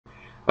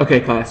Okay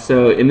class,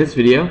 so in this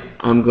video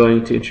I'm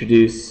going to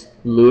introduce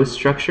Lewis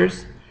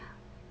structures.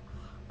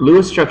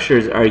 Lewis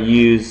structures are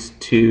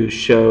used to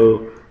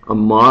show a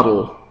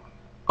model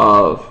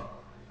of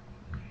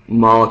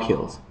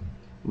molecules.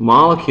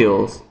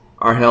 Molecules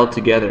are held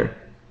together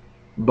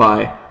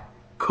by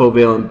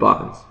covalent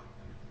bonds.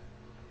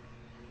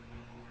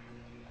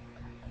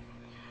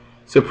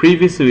 So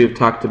previously we've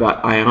talked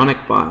about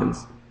ionic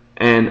bonds,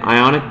 and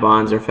ionic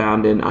bonds are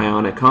found in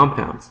ionic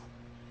compounds,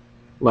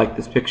 like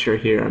this picture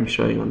here I'm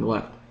showing on the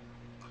left.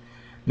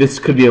 This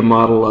could be a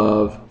model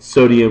of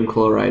sodium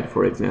chloride,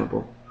 for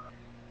example.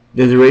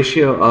 There's a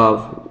ratio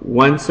of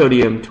 1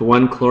 sodium to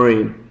 1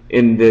 chlorine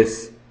in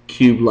this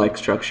cube-like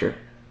structure.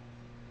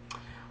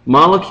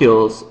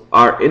 Molecules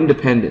are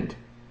independent,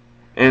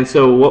 and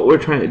so what we're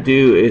trying to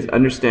do is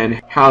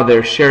understand how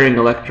they're sharing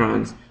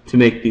electrons to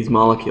make these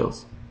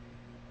molecules.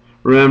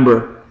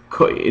 Remember,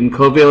 in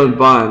covalent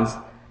bonds,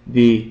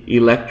 the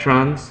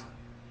electrons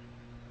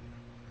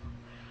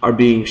are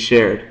being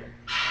shared.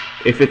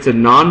 If it's a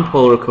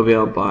non-polar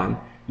covalent bond,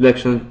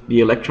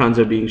 the electrons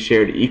are being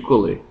shared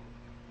equally.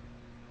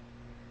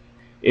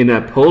 In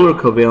a polar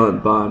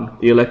covalent bond,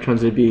 the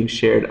electrons are being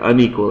shared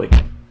unequally.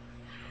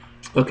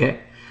 Okay,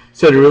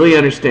 so to really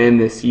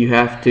understand this, you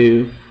have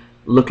to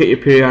look at your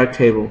periodic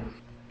table.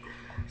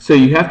 So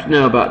you have to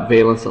know about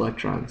valence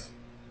electrons.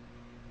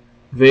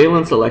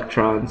 Valence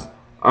electrons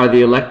are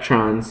the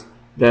electrons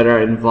that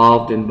are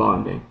involved in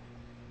bonding.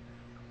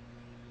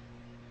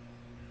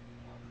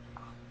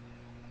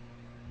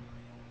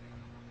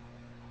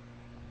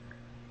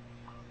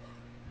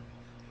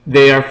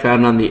 They are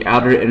found on the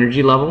outer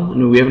energy level.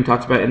 We haven't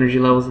talked about energy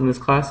levels in this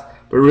class,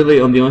 but really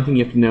the only thing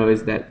you have to know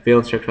is that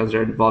valence electrons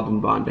are involved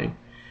in bonding.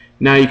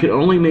 Now you can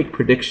only make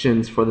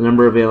predictions for the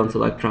number of valence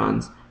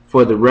electrons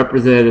for the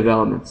representative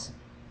elements.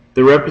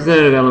 The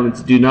representative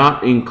elements do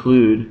not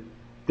include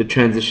the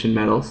transition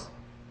metals,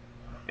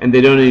 and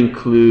they don't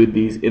include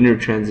these inner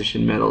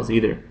transition metals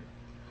either.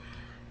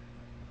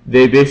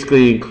 They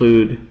basically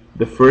include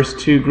the first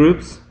two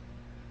groups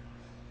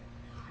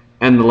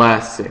and the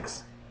last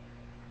six.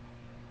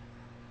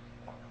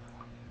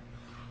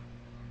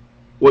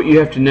 What you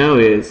have to know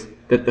is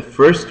that the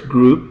first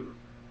group,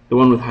 the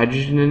one with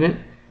hydrogen in it,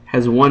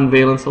 has 1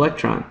 valence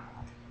electron.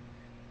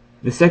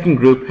 The second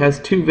group has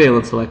 2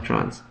 valence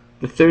electrons.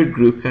 The third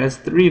group has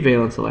 3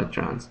 valence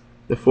electrons.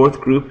 The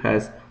fourth group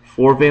has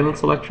 4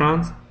 valence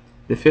electrons.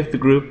 The fifth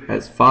group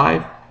has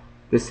 5.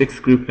 The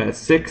sixth group has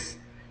 6.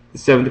 The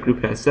seventh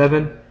group has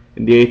 7.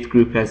 And the eighth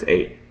group has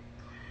 8.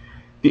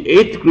 The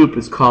eighth group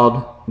is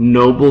called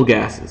noble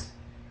gases.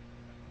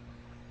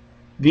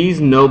 These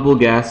noble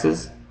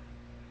gases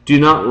do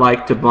not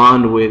like to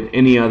bond with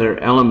any other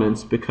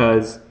elements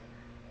because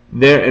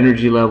their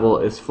energy level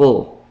is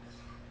full.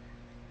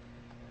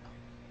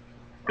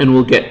 And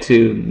we'll get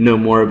to know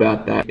more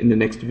about that in the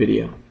next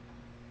video.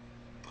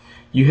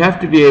 You have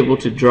to be able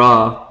to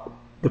draw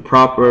the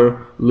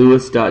proper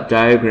Lewis dot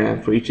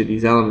diagram for each of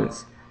these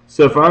elements.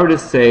 So if I were to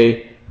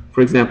say,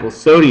 for example,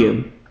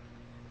 sodium,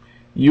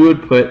 you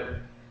would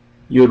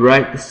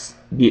write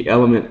the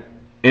element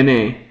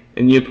Na,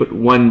 and you'd put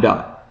 1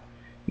 dot.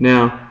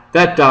 Now,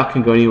 that dot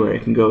can go anywhere.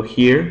 It can go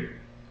here,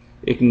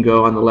 it can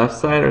go on the left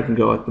side, or it can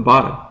go at the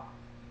bottom.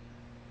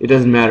 It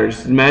doesn't matter.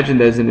 Just imagine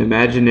there's an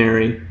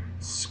imaginary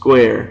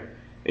square,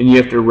 and you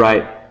have to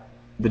write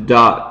the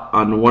dot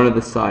on one of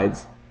the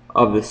sides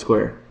of the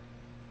square.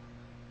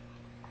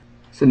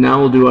 So now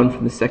we'll do one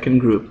from the second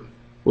group.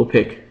 We'll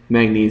pick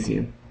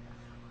magnesium.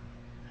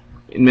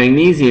 In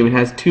magnesium, it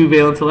has 2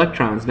 valence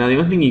electrons. Now the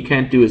only thing you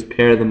can't do is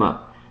pair them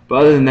up. But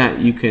other than that,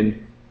 you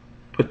can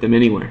put them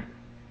anywhere.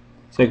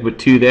 So I could put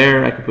 2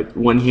 there, I could put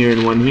 1 here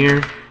and 1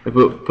 here. I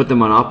could put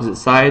them on opposite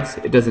sides.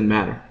 It doesn't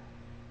matter.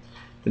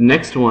 The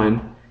next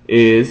one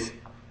is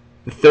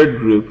the third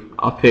group.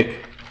 I'll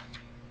pick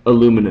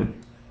aluminum.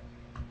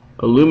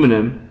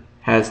 Aluminum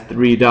has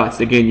 3 dots.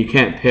 Again, you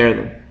can't pair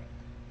them.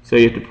 So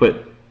you have to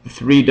put the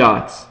 3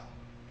 dots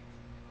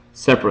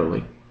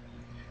separately.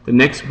 The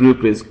next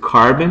group is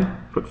carbon.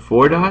 Put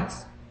 4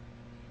 dots.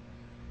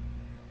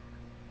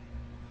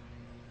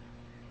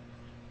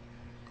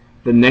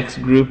 The next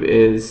group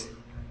is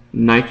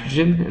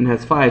nitrogen and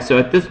has 5. So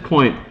at this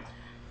point,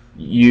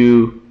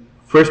 you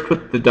first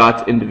put the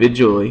dots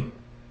individually,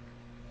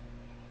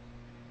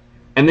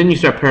 and then you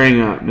start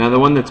pairing up. Now the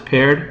one that's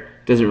paired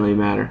doesn't really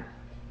matter.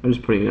 I'm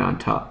just putting it on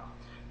top.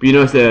 But you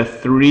notice there are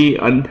 3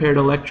 unpaired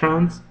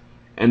electrons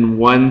and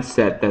 1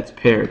 set that's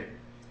paired.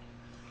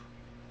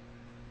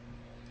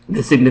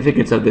 The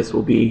significance of this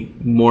will be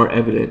more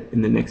evident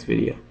in the next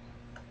video.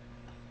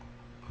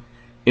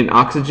 In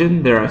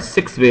oxygen, there are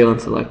 6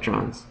 valence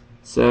electrons.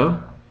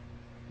 So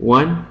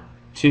 1,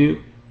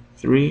 2,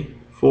 3,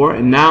 4,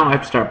 and now I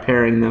have to start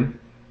pairing them.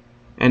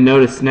 And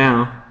notice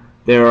now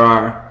there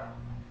are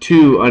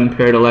 2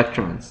 unpaired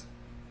electrons.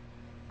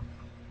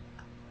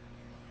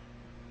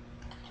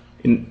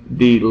 In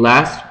the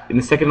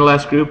second to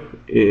last group,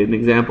 an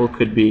example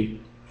could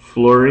be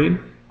fluorine.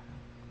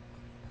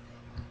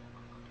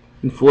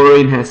 And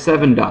fluorine has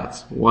 7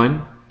 dots.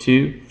 1,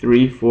 2,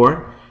 3,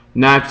 4.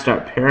 Now I have to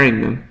start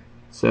pairing them.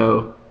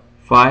 So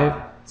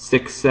 5,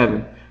 6,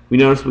 7. We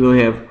notice we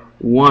only have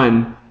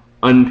one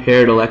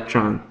unpaired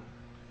electron.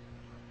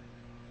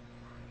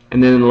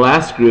 And then in the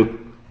last group,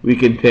 we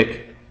can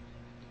pick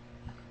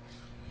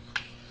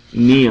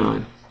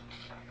neon.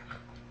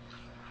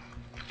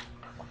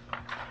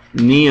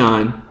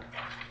 Neon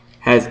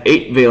has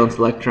 8 valence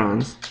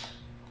electrons,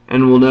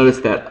 and we'll notice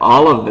that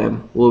all of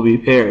them will be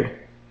paired.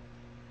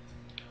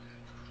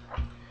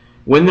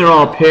 When they're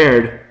all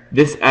paired,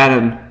 this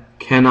atom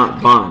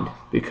cannot bond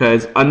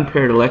because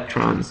unpaired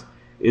electrons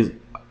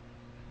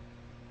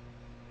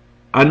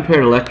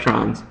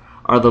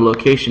are the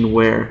location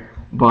where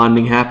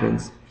bonding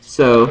happens.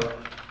 So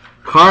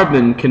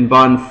carbon can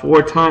bond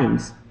 4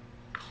 times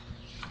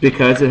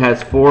because it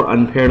has 4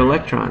 unpaired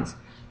electrons.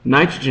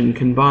 Nitrogen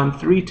can bond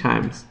 3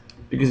 times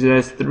because it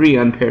has 3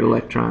 unpaired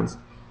electrons.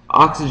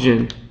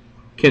 Oxygen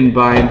can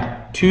bind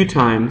 2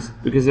 times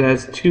because it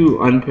has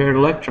 2 unpaired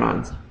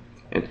electrons.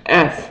 And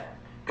F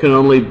can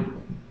only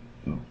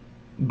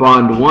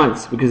bond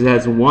once because it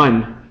has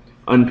 1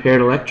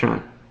 unpaired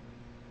electron.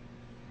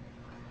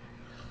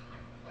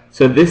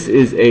 So this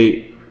is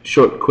a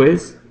short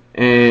quiz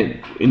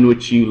and in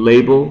which you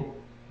label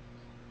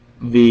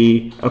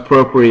the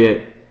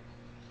appropriate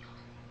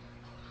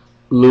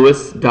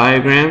Lewis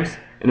diagrams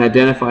and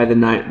identify the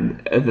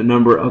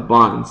number of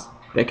bonds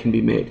that can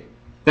be made.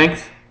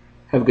 Thanks.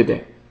 Have a good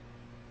day.